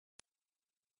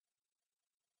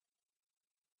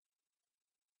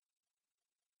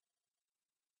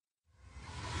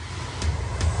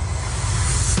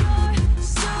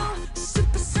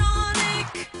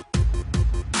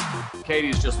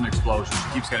Katy's just an explosion.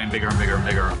 She keeps getting bigger and bigger and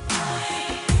bigger.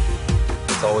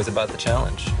 It's always about the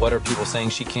challenge. What are people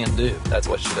saying she can't do? That's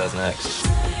what she does next.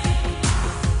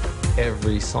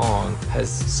 Every song has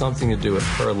something to do with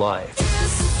her life.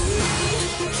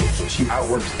 She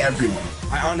outworks everyone.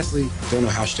 I honestly don't know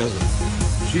how she does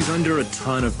it. She's under a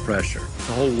ton of pressure.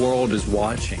 The whole world is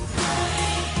watching.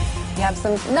 We have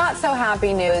some not so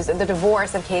happy news, the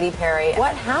divorce of Katy Perry.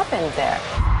 What happened there?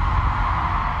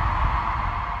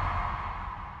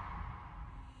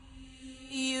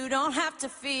 You don't have to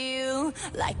feel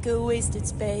like a wasted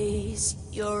space.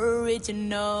 You're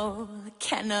original,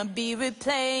 cannot be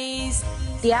replaced.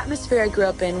 The atmosphere I grew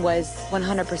up in was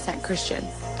 100% Christian.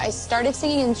 I started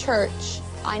singing in church.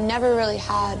 I never really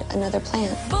had another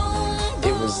plan.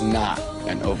 It was not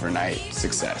an overnight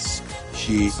success.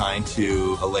 She signed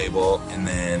to a label, and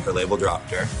then her label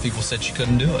dropped her. People said she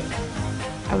couldn't do it.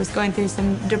 I was going through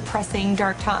some depressing,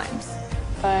 dark times.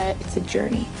 But it's a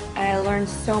journey. I learned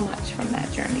so much from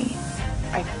that journey.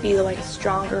 I feel like a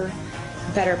stronger,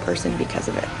 better person because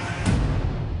of it.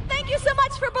 Thank you so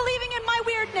much for believing in my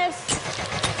weirdness.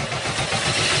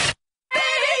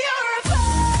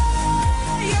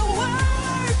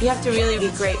 You have to really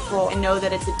be grateful and know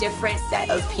that it's a different set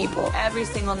of people every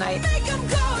single night.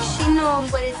 She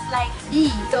knows what it's like to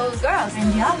be those girls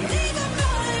in the audience.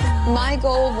 My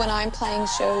goal when I'm playing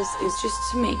shows Is just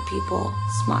to make people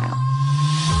smile.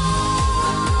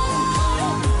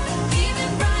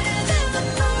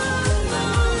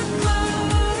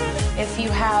 If you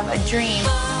have a dream,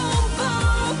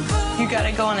 you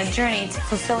gotta go on a journey to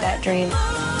fulfill that dream.